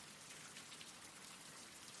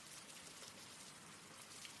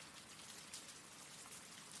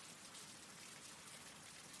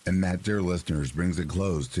 And that, dear listeners, brings a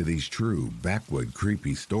close to these true backwood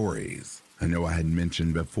creepy stories. I know I had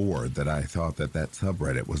mentioned before that I thought that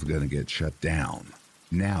subreddit was going to get shut down.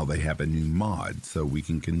 Now they have a new mod so we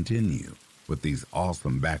can continue with these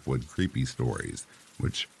awesome backwood creepy stories,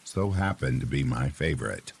 which so happen to be my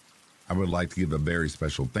favorite. I would like to give a very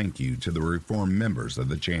special thank you to the reformed members of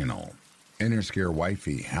the channel. Interscare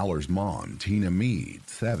Wifey, Howler's Mom, Tina Mead,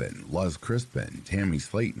 Seven, Luz Crispin, Tammy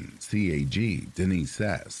Slayton, CAG, Denise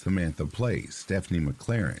S., Samantha Place, Stephanie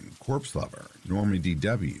McLaren, Corpse Lover, Normie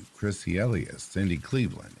DW, Chrissy Elias, Cindy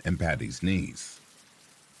Cleveland, and Patty's niece.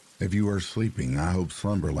 If you are sleeping, I hope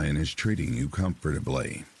Slumberland is treating you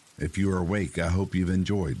comfortably. If you are awake, I hope you've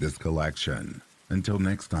enjoyed this collection. Until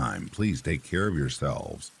next time, please take care of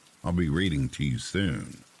yourselves. I'll be reading to you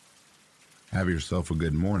soon. Have yourself a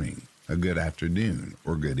good morning, a good afternoon,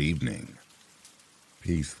 or good evening.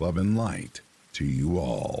 Peace, love, and light to you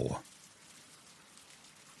all.